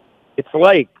 but it's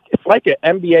like an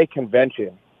NBA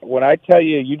convention. When I tell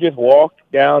you, you just walk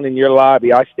down in your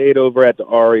lobby. I stayed over at the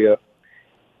Aria.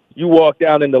 You walk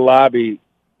down in the lobby,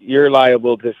 you're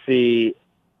liable to see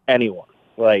anyone,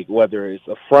 like whether it's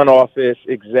a front office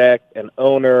exec, an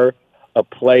owner, a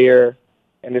player.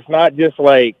 And it's not just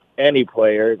like any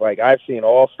player. Like, I've seen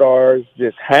all-stars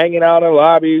just hanging out in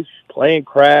lobbies, playing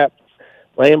craps,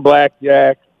 playing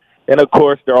blackjack. And, of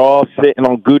course, they're all sitting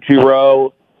on Gucci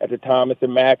Row at the Thomas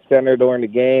and Mack Center during the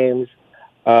games.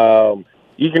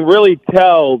 You can really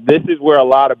tell this is where a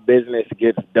lot of business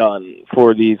gets done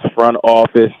for these front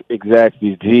office execs,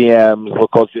 these GMs, local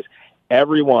coaches.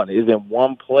 Everyone is in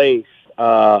one place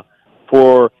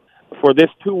for this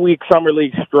 2-week Summer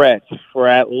League stretch. For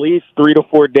at least 3 to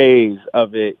 4 days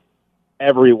of it,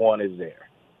 everyone is there.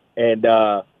 And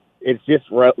it's just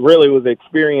really was an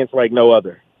experience like no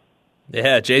other.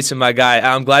 Yeah, Jason, my guy,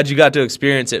 I'm glad you got to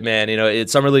experience it, man.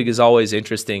 Summer League is always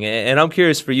interesting. And I'm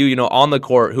curious for you, on the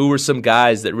court, who were some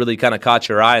guys that really kind of caught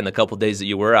your eye in the couple days that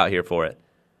you were out here for it?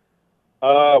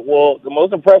 Well, the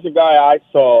most impressive guy I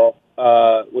saw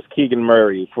was Keegan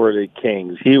Murray for the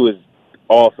Kings. He was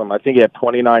awesome. I think he had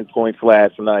 29 points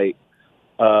last night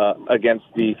against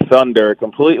the Thunder.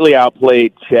 Completely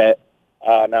outplayed Chet.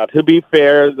 Now, to be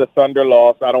fair, the Thunder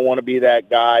lost. I don't want to be that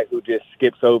guy who just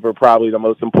skips over probably the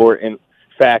most important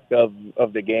fact of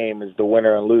the game is the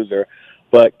winner and loser.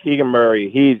 But Keegan Murray,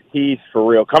 he's for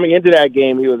real. Coming into that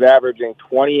game, he was averaging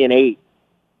 20 and 8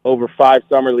 over 5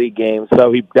 summer league games.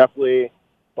 So he definitely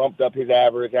bumped up his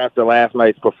average after last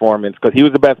night's performance because he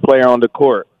was the best player on the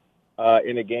court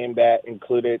in a game that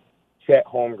included Chet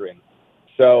Holmgren.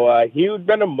 So he's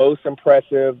been the most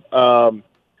impressive.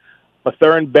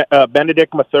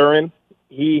 Benedict Mathurin,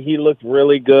 he looked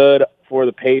really good for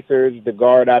the Pacers, the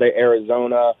guard out of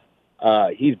Arizona.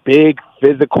 He's big,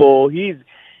 physical. He's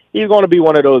going to be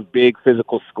one of those big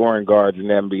physical scoring guards in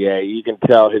the NBA. You can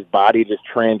tell his body just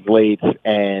translates,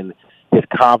 and his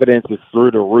confidence is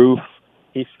through the roof.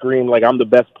 He screamed like, "I'm the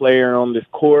best player on this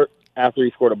court," after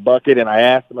he scored a bucket, and I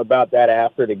asked him about that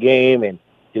after the game, and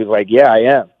he was like, "Yeah, I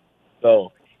am."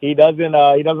 So he doesn't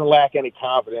lack any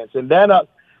confidence. And then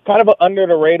kind of an under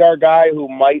the radar guy who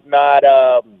might not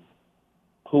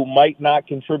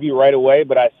contribute right away,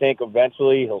 but I think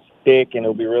eventually he'll stick and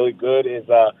he'll be really good is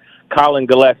Colin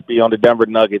Gillespie on the Denver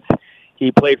Nuggets.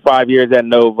 He played 5 years at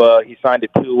Nova. He signed a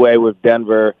 2-way with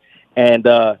Denver, and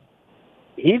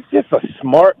he's just a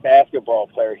smart basketball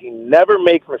player. He never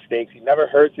makes mistakes. He never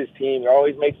hurts his team. He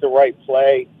always makes the right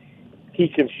play. He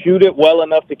can shoot it well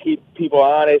enough to keep people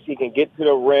honest. He can get to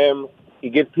the rim. He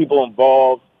gets people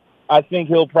involved. I think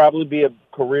he'll probably be a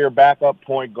career backup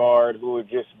point guard who would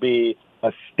just be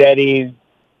a steady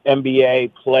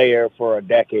NBA player for a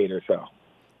decade or so.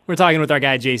 We're talking with our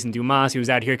guy, Jason Dumas, who's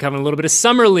out here covering a little bit of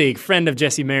Summer League, friend of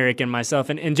Jesse Merrick and myself.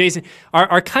 And Jason,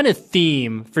 our kind of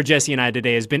theme for Jesse and I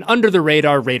today has been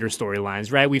under-the-radar Raider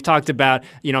storylines, right? We've talked about,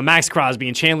 Max Crosby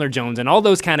and Chandler Jones and all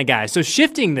those kind of guys. So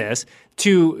shifting this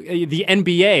to the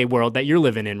NBA world that you're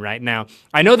living in right now,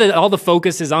 I know that all the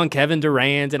focus is on Kevin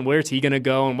Durant and where's he going to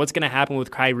go and what's going to happen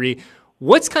with Kyrie.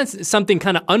 What's something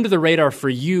kind of under the radar for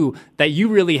you that you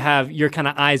really have your kind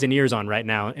of eyes and ears on right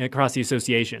now across the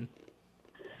association?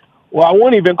 Well, I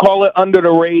wouldn't even call it under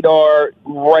the radar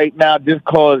right now just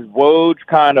because Woj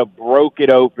kind of broke it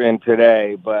open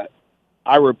today. But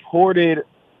I reported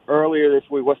earlier this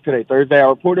week, what's today, Thursday? I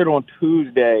reported on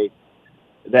Tuesday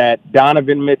that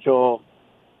Donovan Mitchell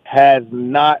has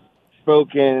not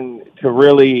spoken to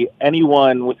really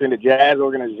anyone within the Jazz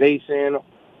organization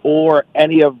or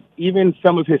any of even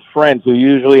some of his friends who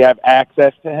usually have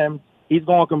access to him. He's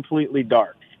gone completely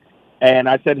dark. And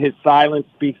I said his silence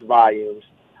speaks volumes.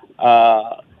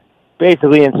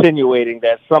 Basically insinuating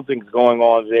that something's going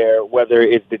on there, whether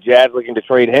it's the Jazz looking to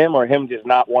trade him or him just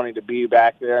not wanting to be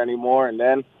back there anymore. And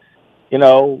then,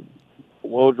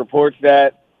 Woj reports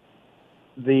that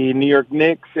the New York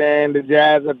Knicks and the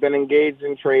Jazz have been engaged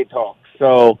in trade talks.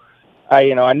 So,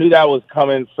 I knew that was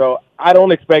coming. So I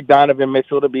don't expect Donovan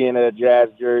Mitchell to be in a Jazz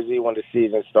jersey when the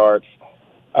season starts.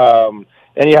 Then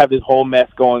you have this whole mess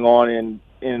going on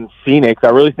in Phoenix. I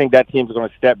really think that team's going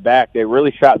to step back. They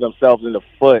really shot themselves in the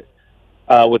foot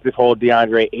with this whole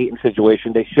DeAndre Ayton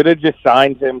situation. They should have just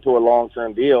signed him to a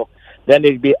long-term deal. Then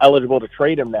they'd be eligible to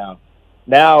trade him now.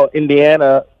 Now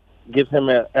Indiana gives him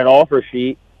an offer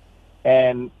sheet,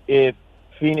 and if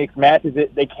Phoenix matches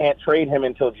it, they can't trade him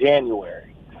until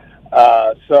January.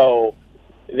 So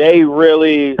they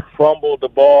really fumbled the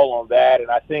ball on that, and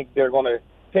I think they're going to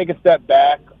take a step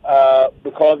back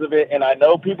because of it. And I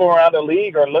know people around the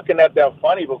league are looking at them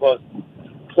funny because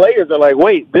players are like,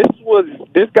 wait,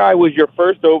 this guy was your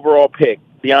first overall pick,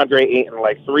 DeAndre Ayton,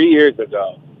 like 3 years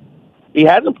ago. He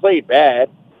hasn't played bad.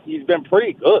 He's been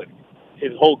pretty good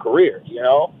his whole career,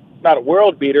 Not a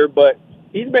world beater, but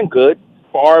he's been good,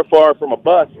 far, far from a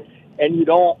bust. And you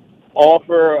don't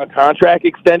offer a contract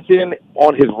extension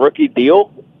on his rookie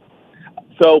deal.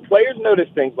 So players notice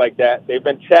things like that. They've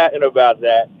been chatting about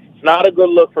that. It's not a good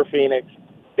look for Phoenix.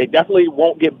 They definitely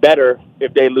won't get better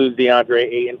if they lose DeAndre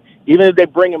Ayton. Even if they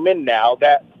bring him in now,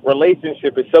 that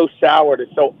relationship is so soured,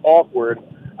 it's so awkward.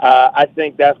 I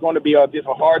think that's going to be just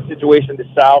a hard situation to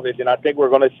salvage, and I think we're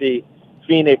going to see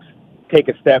Phoenix take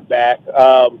a step back.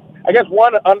 I guess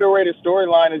one underrated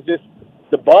storyline is just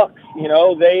the Bucks.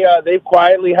 They've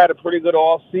quietly had a pretty good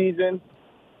off season,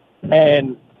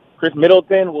 and Chris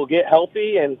Middleton will get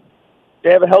healthy, and they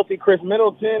have a healthy Chris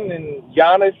Middleton and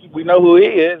Giannis. We know who he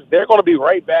is. They're going to be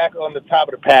right back on the top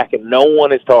of the pack, and no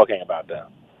one is talking about them.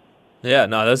 Yeah,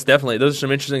 no, those are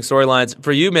some interesting storylines.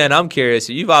 For you, man, I'm curious.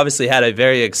 You've obviously had a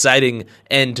very exciting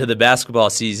end to the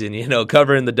basketball season,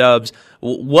 covering the Dubs.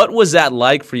 What was that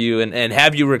like for you, and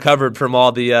have you recovered from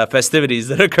all the festivities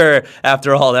that occur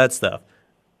after all that stuff?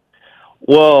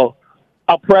 Well,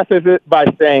 I'll preface it by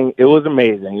saying it was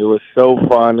amazing. It was so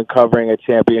fun covering a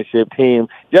championship team.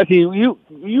 Jesse,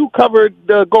 you covered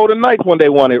the Golden Knights when they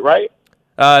won it, right?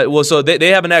 Well, so they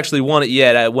haven't actually won it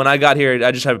yet. When I got here,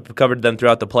 I just have covered them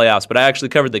throughout the playoffs, but I actually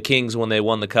covered the Kings when they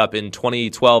won the Cup in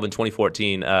 2012 and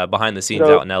 2014 behind the scenes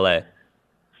out in L.A.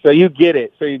 So you get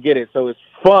it. So it's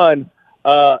fun.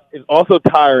 It's also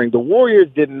tiring. The Warriors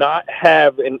did not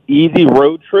have an easy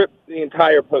road trip the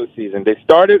entire postseason. They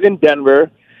started in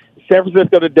Denver. San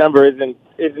Francisco to Denver isn't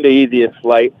the easiest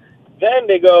flight. Then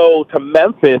they go to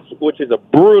Memphis, which is a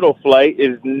brutal flight.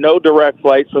 Is no direct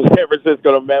flights from San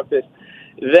Francisco to Memphis.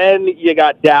 Then you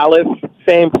got Dallas,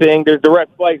 same thing. There's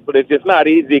direct flights, but it's just not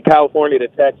easy. California to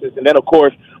Texas, and then of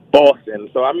course Boston.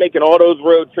 So I'm making all those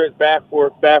road trips back and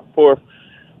forth.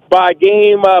 By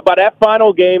that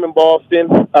final game in Boston,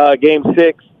 Game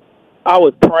 6, I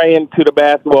was praying to the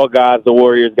basketball gods the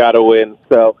Warriors got to win.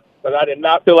 So, but I did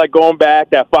not feel like going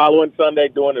back that following Sunday,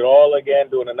 doing it all again,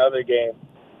 doing another game.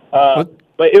 But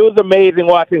it was amazing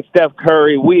watching Steph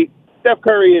Curry. Steph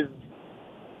Curry is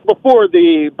before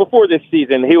this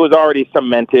season, he was already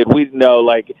cemented. We know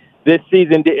like this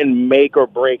season didn't make or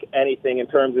break anything in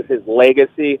terms of his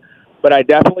legacy, but I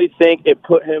definitely think it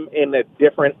put him in a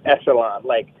different echelon.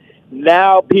 Like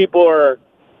now people are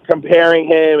comparing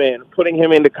him and putting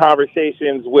him into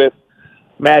conversations with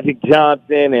Magic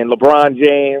Johnson and LeBron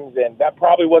James, and that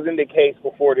probably wasn't the case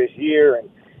before this year. And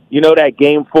you know that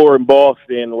Game 4 in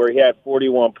Boston where he had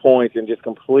 41 points and just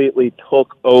completely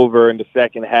took over in the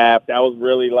second half. That was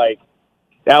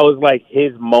like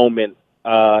his moment,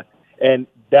 and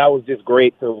that was just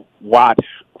great to watch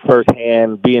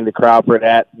firsthand, be in the crowd for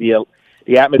that. The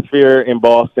atmosphere in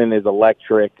Boston is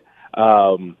electric.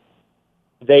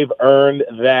 They've earned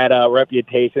that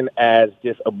reputation as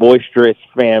just a boisterous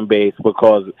fan base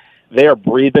because they are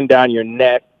breathing down your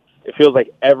neck. It feels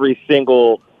like every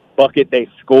single bucket they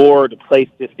score, the place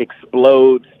just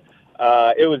explodes.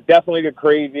 It was definitely the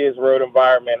craziest road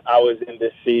environment I was in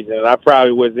this season, and I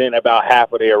probably was in about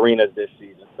half of the arenas this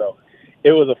season. So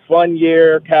it was a fun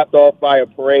year, capped off by a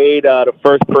parade, the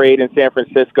first parade in San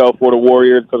Francisco for the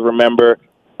Warriors, because remember,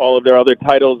 all of their other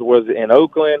titles was in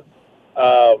Oakland.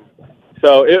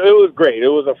 So it was great. It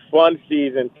was a fun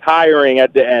season, tiring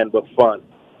at the end, but fun.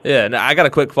 Yeah, and I got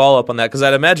a quick follow-up on that because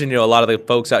I'd imagine, a lot of the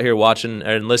folks out here watching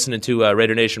and listening to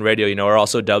Raider Nation Radio, are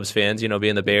also Dubs fans,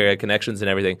 being the Bay Area connections and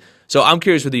everything. So I'm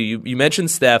curious with you. You mentioned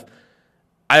Steph.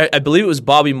 I believe it was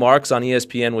Bobby Marks on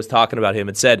ESPN was talking about him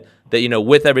and said that,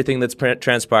 with everything that's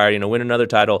transpired, win another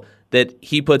title, that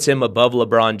he puts him above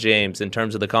LeBron James in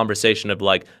terms of the conversation of,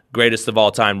 like, greatest of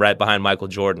all time right behind Michael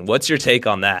Jordan. What's your take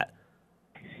on that?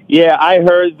 Yeah, I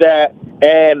heard that,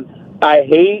 and I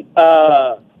hate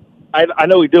I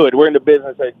know we do it. We're in the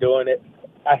business of doing it.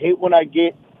 I hate when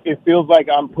it feels like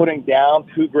I'm putting down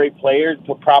two great players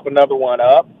to prop another one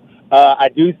up. I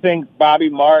do think Bobby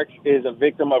Marks is a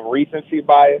victim of recency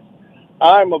bias.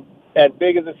 I'm as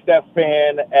big as a Steph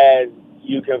fan as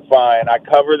you can find. I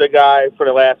cover the guy for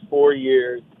the last 4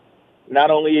 years. Not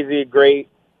only is he great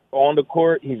on the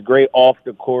court, he's great off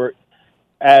the court.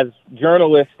 As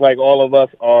journalists, like all of us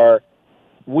are,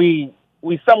 we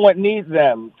somewhat need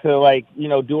them to,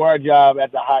 do our job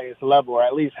at the highest level, or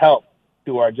at least help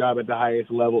do our job at the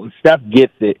highest level. And Steph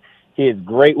gets it. He is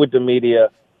great with the media.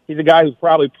 He's a guy who's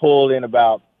probably pulled in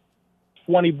about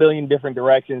 20 billion different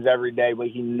directions every day, but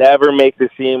he never makes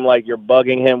it seem like you're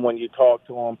bugging him when you talk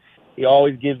to him. He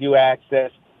always gives you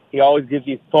access. He always gives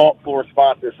you thoughtful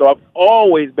responses. So I've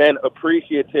always been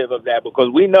appreciative of that because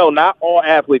we know not all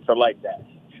athletes are like that.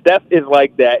 Steph is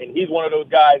like that, and he's one of those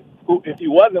guys who, if he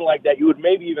wasn't like that, you would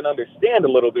maybe even understand a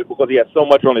little bit because he has so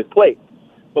much on his plate.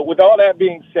 But with all that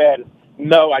being said,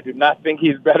 no, I do not think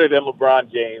he's better than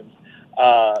LeBron James.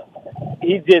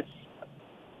 He just,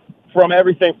 from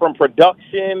everything from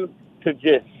production to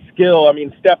just skill. I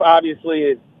mean, Steph obviously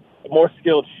is a more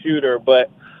skilled shooter,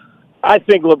 but I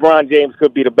think LeBron James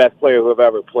could be the best player who have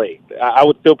ever played. I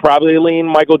would still probably lean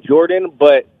Michael Jordan,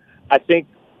 but I think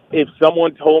if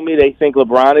someone told me they think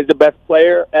LeBron is the best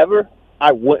player ever,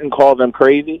 I wouldn't call them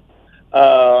crazy.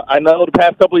 I know the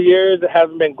past couple of years it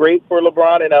hasn't been great for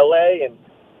LeBron in L.A., and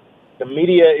the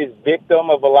media is victim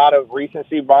of a lot of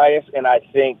recency bias, and I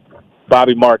think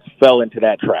Bobby Marks fell into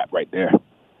that trap right there.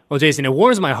 Well, Jason, it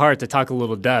warms my heart to talk a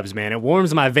little Dubs, man. It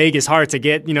warms my Vegas heart to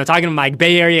get, talking to my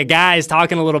Bay Area guys,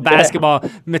 talking a little basketball,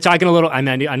 talking a little, I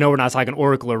know we're not talking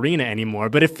Oracle Arena anymore,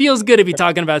 but it feels good to be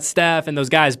talking about Steph and those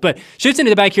guys. But shifting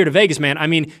it back here to Vegas, man, I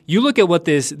mean, you look at what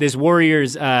this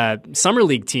Warriors Summer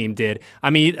League team did. I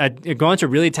mean, a bunch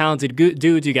of really talented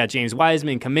dudes. You got James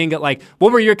Wiseman, Kuminga. Like,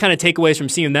 what were your kind of takeaways from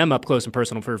seeing them up close and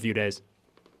personal for a few days?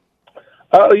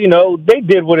 They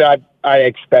did what I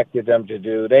expected them to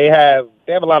do. They have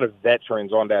a lot of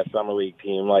veterans on that Summer League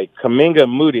team, like Kuminga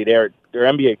and Moody. They're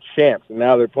NBA champs, and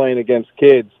now they're playing against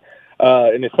kids.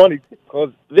 And it's funny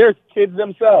because they're kids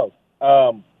themselves.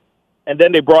 And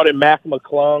then they brought in Mac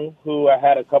McClung, who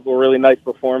had a couple of really nice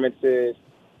performances.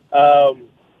 The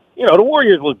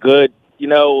Warriors look good.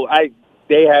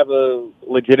 They have a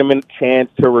legitimate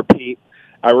chance to repeat.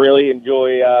 I really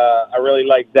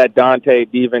like that Dante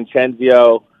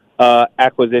DiVincenzo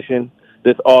acquisition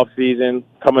this offseason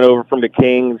coming over from the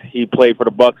Kings. He played for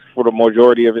the Bucks for the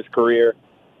majority of his career.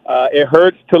 It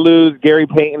hurts to lose Gary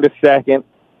Payton II,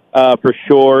 for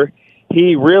sure.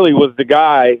 He really was the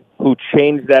guy who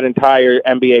changed that entire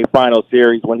NBA Finals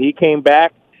series. When he came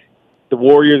back, the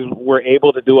Warriors were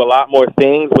able to do a lot more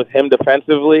things with him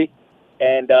defensively,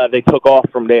 and they took off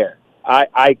from there.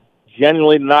 I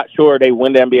genuinely not sure they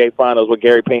win the NBA Finals with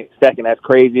Gary Payton II, as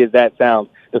crazy as that sounds,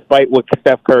 despite what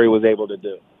Steph Curry was able to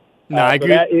do. No, I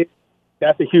agree.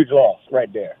 That's a huge loss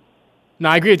right there. No,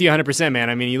 I agree with you 100%,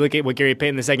 man. I mean, you look at what Gary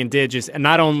Payton II did, just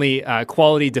not only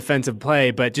quality defensive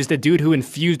play, but just a dude who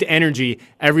infused energy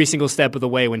every single step of the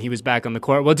way when he was back on the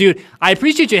court. Well, dude, I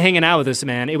appreciate you hanging out with us,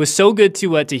 man. It was so good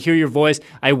to hear your voice.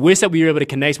 I wish that we were able to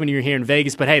connect when you were here in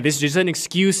Vegas, but hey, this is just an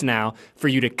excuse now for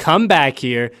you to come back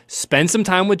here, spend some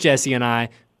time with Jesse and I,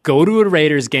 go to a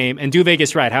Raiders game, and do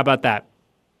Vegas right. How about that?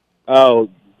 Oh,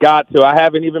 got to. I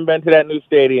haven't even been to that new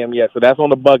stadium yet, so that's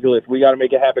on the bucket list. We got to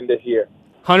make it happen this year.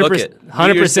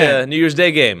 100%. New Year's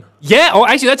Day game. Yeah. Oh,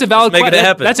 actually, that's a valid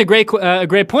question. That's a great point.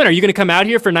 Are you going to come out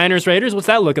here for Niners Raiders? What's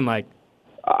that looking like?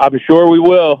 I'm sure we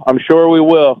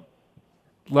will.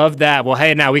 Love that. Well,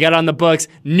 hey, now we got on the books.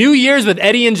 New Year's with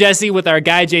Eddie and Jesse with our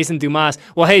guy, Jason Dumas.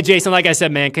 Well, hey, Jason, like I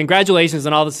said, man, congratulations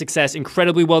on all the success.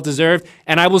 Incredibly well-deserved.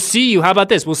 And I will see you. How about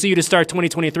this? We'll see you to start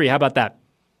 2023. How about that?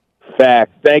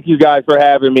 Facts. Thank you guys for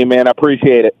having me, man. I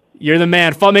appreciate it. You're the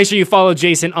man. Make sure you follow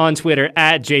Jason on Twitter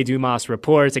at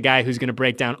JDumasReports, a guy who's going to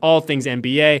break down all things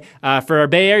NBA. For our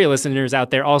Bay Area listeners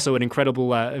out there, also an incredible,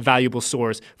 valuable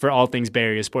source for all things Bay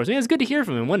Area sports. I mean, it's good to hear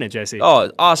from him, wasn't it, Jesse? Oh,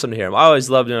 awesome to hear him. I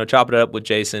always loved, chopping it up with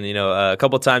Jason. A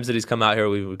couple of times that he's come out here,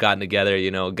 we've gotten together.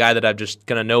 A guy that I've just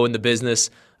kind of know in the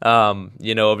business.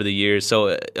 Over the years.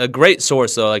 So a great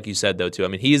source, though, like you said, though, too. I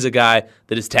mean, he's a guy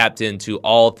that is tapped into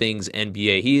all things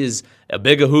NBA. He is a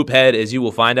big a hoop head, as you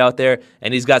will find out there,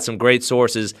 and he's got some great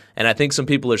sources, and I think some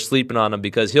people are sleeping on him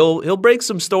because he'll break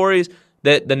some stories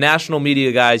that the national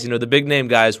media guys, the big name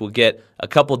guys, will get a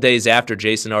couple days after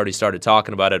Jason already started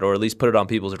talking about it, or at least put it on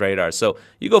people's radars. So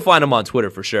you go find him on Twitter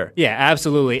for sure. Yeah,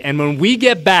 absolutely. And when we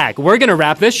get back, we're going to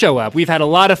wrap this show up. We've had a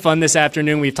lot of fun this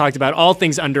afternoon. We've talked about all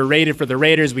things underrated for the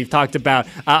Raiders. We've talked about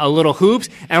a little hoops.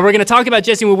 And we're going to talk about,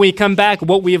 Jesse, when we come back,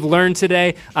 what we have learned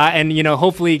today, and,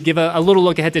 hopefully give a little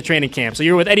look ahead to training camp. So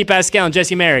you're with Eddie Pascal and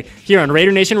Jesse Merrick here on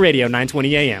Raider Nation Radio,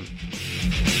 920 AM.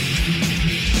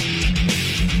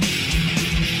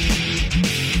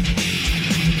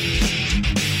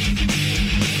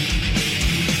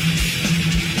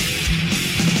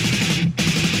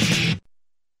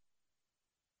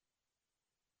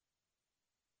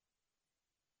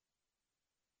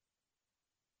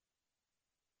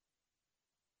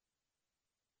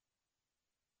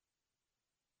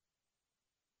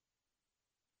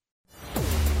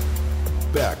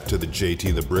 Back to the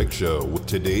JT the Brick Show with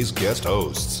today's guest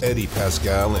hosts, Eddie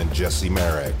Pascal and Jesse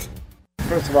Merrick.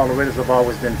 First of all, the Raiders have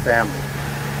always been family.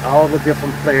 All the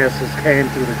different players who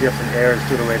came through the different eras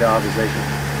through the Raider organization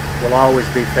will always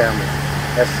be family.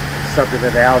 That's something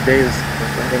that Al Davis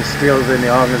instills in the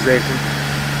organization,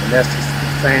 and that's the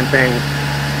same thing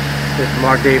that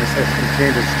Mark Davis has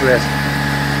continued to stress.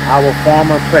 Our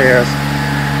former players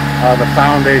are the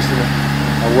foundation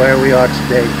of where we are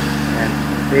today.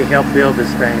 They helped build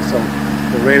this thing, so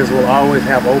the Raiders will always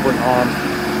have open arms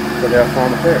for their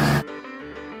former players.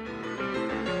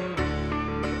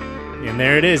 And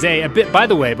there it is. Hey, a bit. By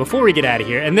the way, before we get out of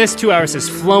here, and this 2 hours has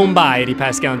flown by, Eddie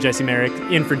Pascal and Jesse Merrick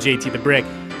in for JT the Brick.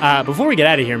 Before we get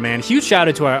out of here, man, huge shout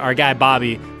out to our guy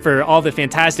Bobby for all the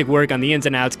fantastic work on the ins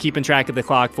and outs, keeping track of the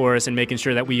clock for us and making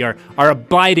sure that we are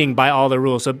abiding by all the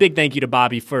rules. So big thank you to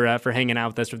Bobby for hanging out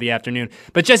with us for the afternoon.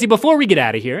 But Jesse, before we get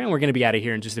out of here, and we're going to be out of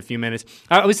here in just a few minutes,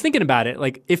 I was thinking about it.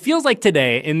 Like, it feels like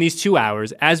today, in these 2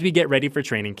 hours, as we get ready for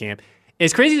training camp,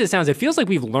 as crazy as it sounds, it feels like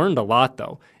we've learned a lot,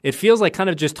 though. It feels like kind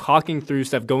of just talking through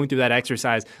stuff, going through that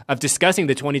exercise of discussing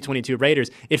the 2022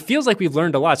 Raiders. It feels like we've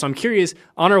learned a lot. So I'm curious,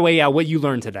 on our way out, what you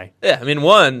learned today. Yeah, I mean,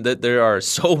 one, that there are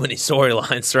so many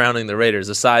storylines surrounding the Raiders,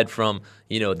 aside from,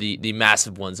 the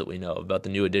massive ones that we know about the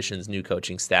new additions, new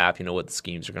coaching staff, what the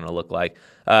schemes are going to look like.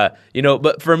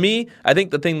 But for me, I think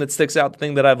the thing that sticks out, the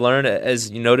thing that I've learned, as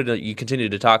you noted, you continue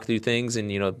to talk through things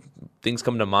and, things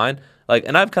come to mind.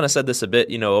 And I've kind of said this a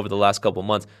bit, over the last couple of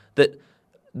months, that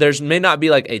there's may not be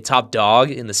like a top dog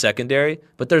in the secondary,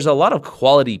 but there's a lot of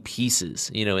quality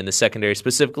pieces, in the secondary,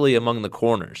 specifically among the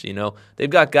corners. They've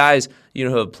got guys,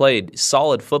 who have played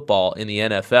solid football in the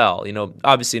NFL.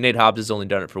 Obviously Nate Hobbs has only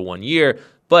done it for 1 year,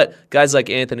 but guys like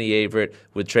Anthony Averett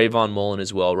with Trayvon Mullen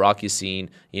as well, Rock Ya-Sin,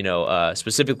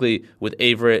 specifically with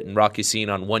Averett and Rock Ya-Sin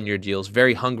on 1-year deals,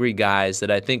 very hungry guys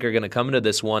that I think are going to come into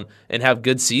this one and have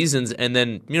good seasons and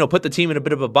then, put the team in a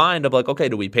bit of a bind of like, okay,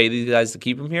 do we pay these guys to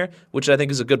keep them here? Which I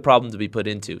think is a good problem to be put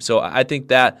into. So I think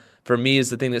that for me is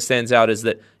the thing that stands out is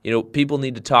that, people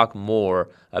need to talk more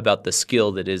about the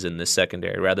skill that is in this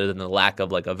secondary rather than the lack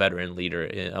of like a veteran leader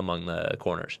among the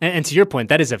corners. And to your point,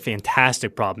 that is a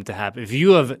fantastic problem to have. If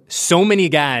you have so many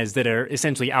guys that are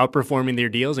essentially outperforming their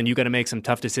deals and you got to make some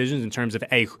tough decisions in terms of,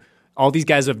 hey, all these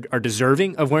guys are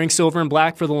deserving of wearing silver and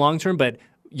black for the long term, but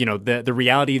the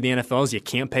reality of the NFL is you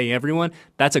can't pay everyone.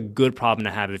 That's a good problem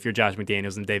to have if you're Josh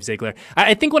McDaniels and Dave Ziegler.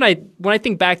 I think when I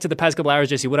think back to the past couple hours,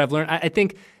 Jesse, what I've learned, I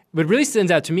think what really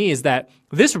stands out to me is that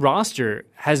this roster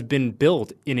has been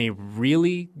built in a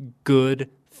really good,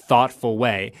 thoughtful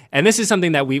way. And this is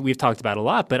something that we've talked about a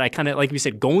lot, but I kind of, like we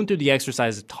said, going through the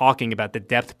exercise of talking about the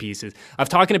depth pieces, of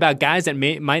talking about guys that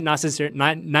might not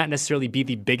necessarily be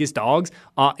the biggest dogs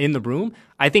in the room.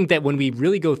 I think that when we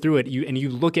really go through it, you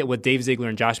look at what Dave Ziegler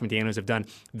and Josh McDaniels have done,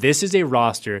 this is a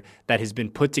roster that has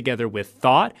been put together with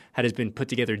thought, that has been put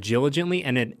together diligently,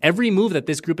 and in every move that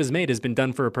this group has made has been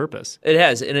done for a purpose. It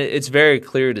has, and it's very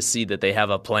clear to see that they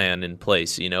have a plan in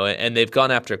place, and they've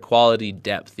gone after quality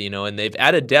depth, and they've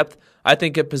added depth, I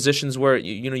think, at positions where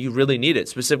you really need it,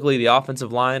 specifically the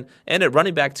offensive line and at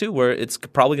running back too, where it's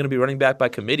probably going to be running back by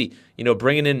committee,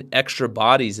 bringing in extra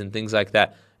bodies and things like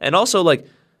that. And also, like,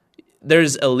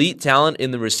 there's elite talent in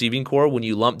the receiving core when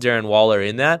you lump Darren Waller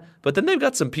in that, but then they've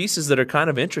got some pieces that are kind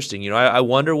of interesting. I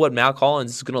wonder what Mal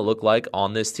Collins is going to look like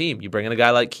on this team. You bring in a guy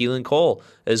like Keelan Cole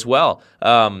as well,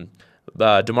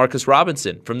 Demarcus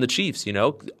Robinson from the Chiefs,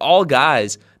 all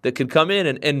guys that could come in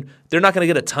and they're not going to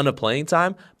get a ton of playing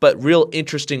time, but real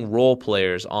interesting role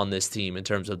players on this team in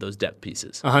terms of those depth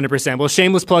pieces. 100%. Well,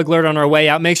 shameless plug alert on our way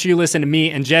out. Make sure you listen to me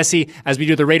and Jesse as we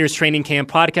do the Raiders Training Camp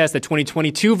podcast, the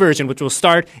 2022 version, which will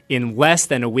start in less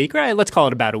than a week. All right, let's call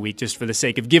it about a week just for the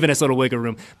sake of giving us a little wiggle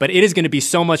room. But it is going to be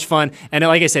so much fun. And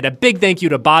like I said, a big thank you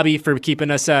to Bobby for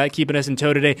keeping us in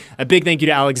tow today. A big thank you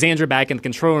to Alexandra back in the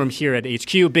control room here at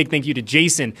HQ. A big thank you to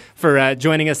Jason for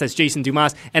joining us. That's Jason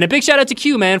Dumas. And a big shout out to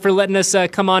Q, man, for letting us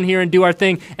come on here and do our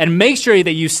thing. And make sure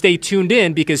that you stay tuned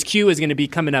in because Q is going to be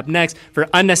coming up next for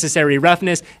Unnecessary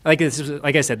Roughness. Like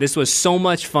I said, this was so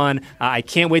much fun. I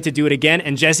can't wait to do it again.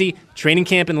 And Jesse, training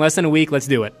camp in less than a week. Let's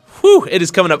do it. Whew, it is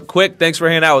coming up quick. Thanks for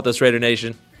hanging out with us, Raider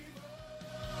Nation.